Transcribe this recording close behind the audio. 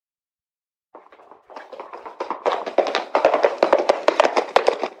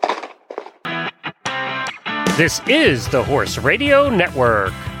This is the Horse Radio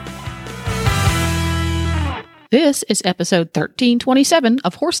Network. This is episode 1327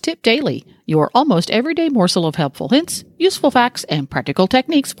 of Horse Tip Daily, your almost everyday morsel of helpful hints, useful facts, and practical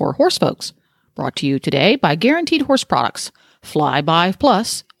techniques for horse folks. Brought to you today by Guaranteed Horse Products, Flyby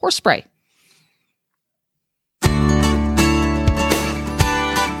Plus Horse Spray.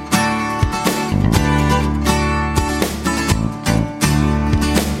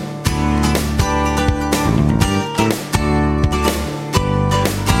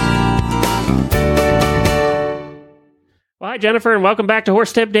 Well, hi, Jennifer, and welcome back to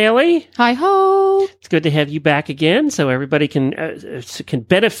Horse Tip Daily. Hi-ho! It's good to have you back again, so everybody can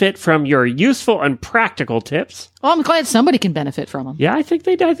benefit from your useful and practical tips. Well, I'm glad somebody can benefit from them. Yeah, I think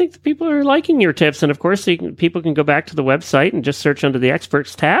the people are liking your tips, and of course, people can go back to the website and just search under the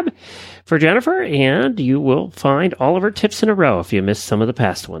Experts tab for Jennifer, and you will find all of her tips in a row if you missed some of the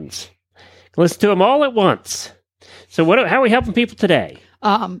past ones. Listen to them all at once. So, how are we helping people today?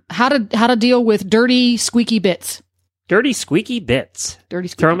 How to deal with dirty, squeaky bits. Dirty, squeaky bits. Dirty,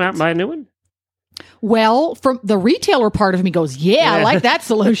 squeaky Throw them out bits. and buy a new one? Well, from the retailer part of me goes, yeah, I like that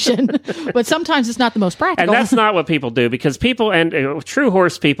solution. But sometimes it's not the most practical. And that's not what people do, because people and true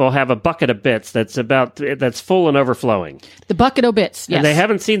horse people have a bucket of bits that's full and overflowing. The bucket of bits, yes. And they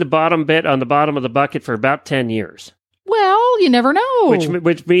haven't seen the bottom bit on the bottom of the bucket for about 10 years. Well, you never know.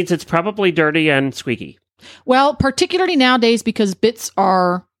 Which means it's probably dirty and squeaky. Well, particularly nowadays, because bits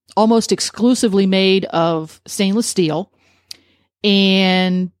are almost exclusively made of stainless steel.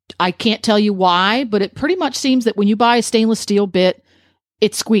 And I can't tell you why, but it pretty much seems that when you buy a stainless steel bit,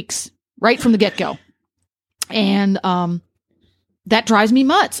 it squeaks right from the get-go. And that drives me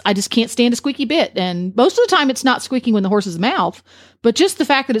nuts. I just can't stand a squeaky bit. And most of the time it's not squeaking in the horse's mouth, but just the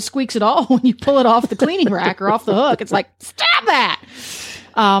fact that it squeaks at all when you pull it off the cleaning rack or off the hook, it's like, stop that!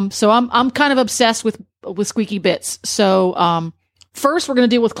 So I'm kind of obsessed with squeaky bits. So first, we're going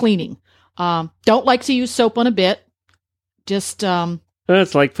to deal with cleaning. Don't like to use soap on a bit. Just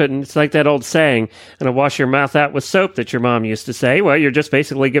it's like that old saying, "And wash your mouth out with soap," that your mom used to say. Well, you're just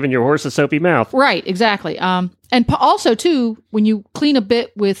basically giving your horse a soapy mouth. Right, exactly. And also too, when you clean a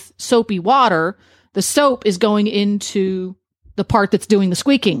bit with soapy water, the soap is going into the part that's doing the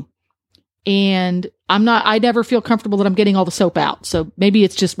squeaking. And I never feel comfortable that I'm getting all the soap out. So maybe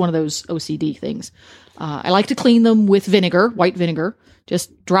it's just one of those OCD things. I like to clean them with vinegar, white vinegar.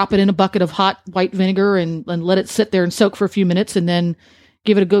 Just drop it in a bucket of hot white vinegar and let it sit there and soak for a few minutes, and then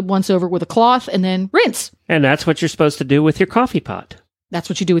give it a good once over with a cloth and then rinse. And that's what you're supposed to do with your coffee pot. That's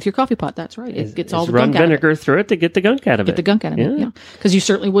what you do with your coffee pot. That's right. It gets all the gunk out of it. Run vinegar through it to get the gunk out of it. Get the gunk out of it, yeah. Because you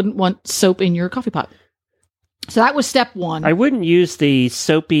certainly wouldn't want soap in your coffee pot. So that was step one. I wouldn't use the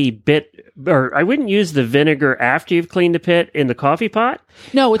soapy bit, or I wouldn't use the vinegar after you've cleaned the pit in the coffee pot.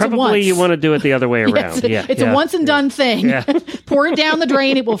 No, it's probably a once. You want to do it the other way around. It's a once and done thing. Yeah. Pour it down the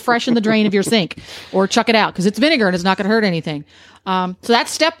drain. It will freshen the drain of your sink, or chuck it out because it's vinegar and it's not going to hurt anything. So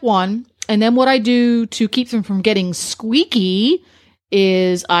that's step one. And then what I do to keep them from getting squeaky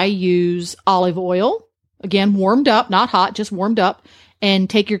is I use olive oil, again, warmed up, not hot, just warmed up. And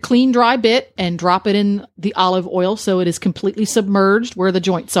take your clean, dry bit and drop it in the olive oil so it is completely submerged where the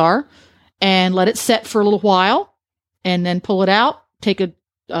joints are. And let it set for a little while. And then pull it out. Take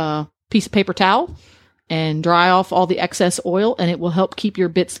a piece of paper towel and dry off all the excess oil. And it will help keep your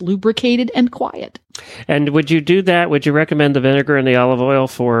bits lubricated and quiet. And would you do that? Would you recommend the vinegar and the olive oil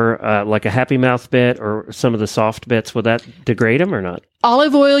for like a happy mouth bit or some of the soft bits? Would that degrade them or not?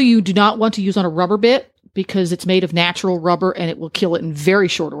 Olive oil you do not want to use on a rubber bit, because it's made of natural rubber and it will kill it in very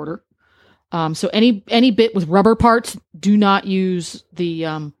short order. So any bit with rubber parts, do not use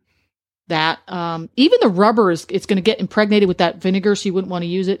that. Even the rubber it's going to get impregnated with that vinegar, so you wouldn't want to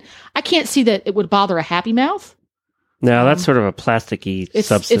use it. I can't see that it would bother a happy mouth. No, that's sort of a plasticky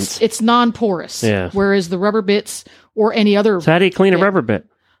substance. It's non-porous. Yeah. Whereas the rubber bits or any other. So how do you clean a rubber bit?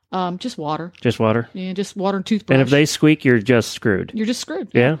 Just water. Just water? Yeah, just water and toothbrush. And if they squeak, you're just screwed. You're just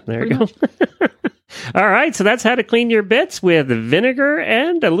screwed. Yeah, there you go. All right, so that's how to clean your bits with vinegar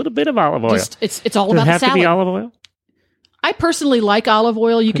and a little bit of olive oil. It's all Does about it have salad. to be olive oil? I personally like olive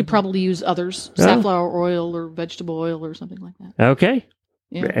oil. You could probably use others, safflower oil or vegetable oil or something like that. Okay.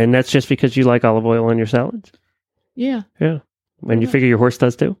 Yeah. And that's just because you like olive oil on your salads? Yeah. Yeah. And you figure your horse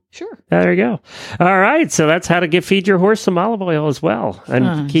does too? Sure. There you go. All right. So that's how to feed your horse some olive oil as well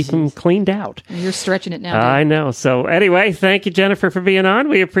and keep them cleaned out. You're stretching it now. I know. So anyway, thank you, Jennifer, for being on.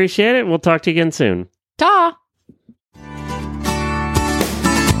 We appreciate it. We'll talk to you again soon. Ta!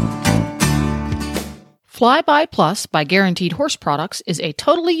 Flyby Plus by Guaranteed Horse Products is a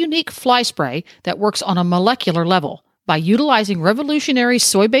totally unique fly spray that works on a molecular level, By utilizing revolutionary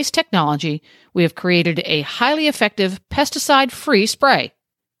soy-based technology, we have created a highly effective pesticide-free spray.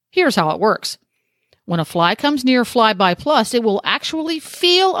 Here's how it works. When a fly comes near Flyby Plus, it will actually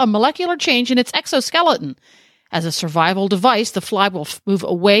feel a molecular change in its exoskeleton. As a survival device, the fly will move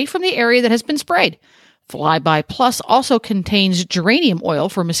away from the area that has been sprayed. Flyby Plus also contains geranium oil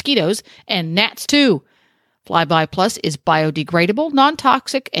for mosquitoes and gnats too. Flyby Plus is biodegradable,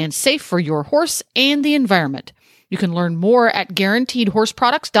 non-toxic, and safe for your horse and the environment. You can learn more at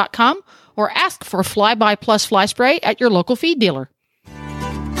GuaranteedHorseProducts.com or ask for Flyby Plus fly spray at your local feed dealer.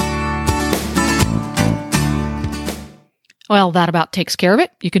 Well, that about takes care of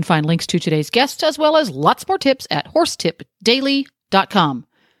it. You can find links to today's guests as well as lots more tips at HorseTipDaily.com.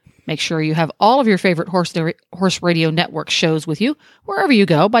 Make sure you have all of your favorite Horse Radio Network shows with you wherever you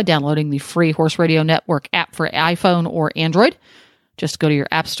go by downloading the free Horse Radio Network app for iPhone or Android. Just go to your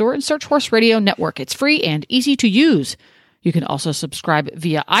app store and search Horse Radio Network. It's free and easy to use. You can also subscribe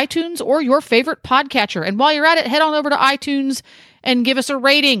via iTunes or your favorite podcatcher. And while you're at it, head on over to iTunes and give us a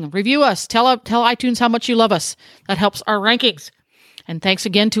rating. Review us. Tell iTunes how much you love us. That helps our rankings. And thanks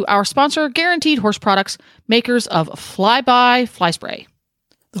again to our sponsor, Guaranteed Horse Products, makers of Flyby Fly Spray.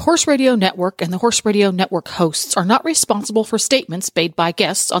 The Horse Radio Network and the Horse Radio Network hosts are not responsible for statements made by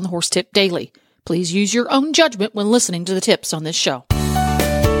guests on the Horse Tip Daily. Please use your own judgment when listening to the tips on this show.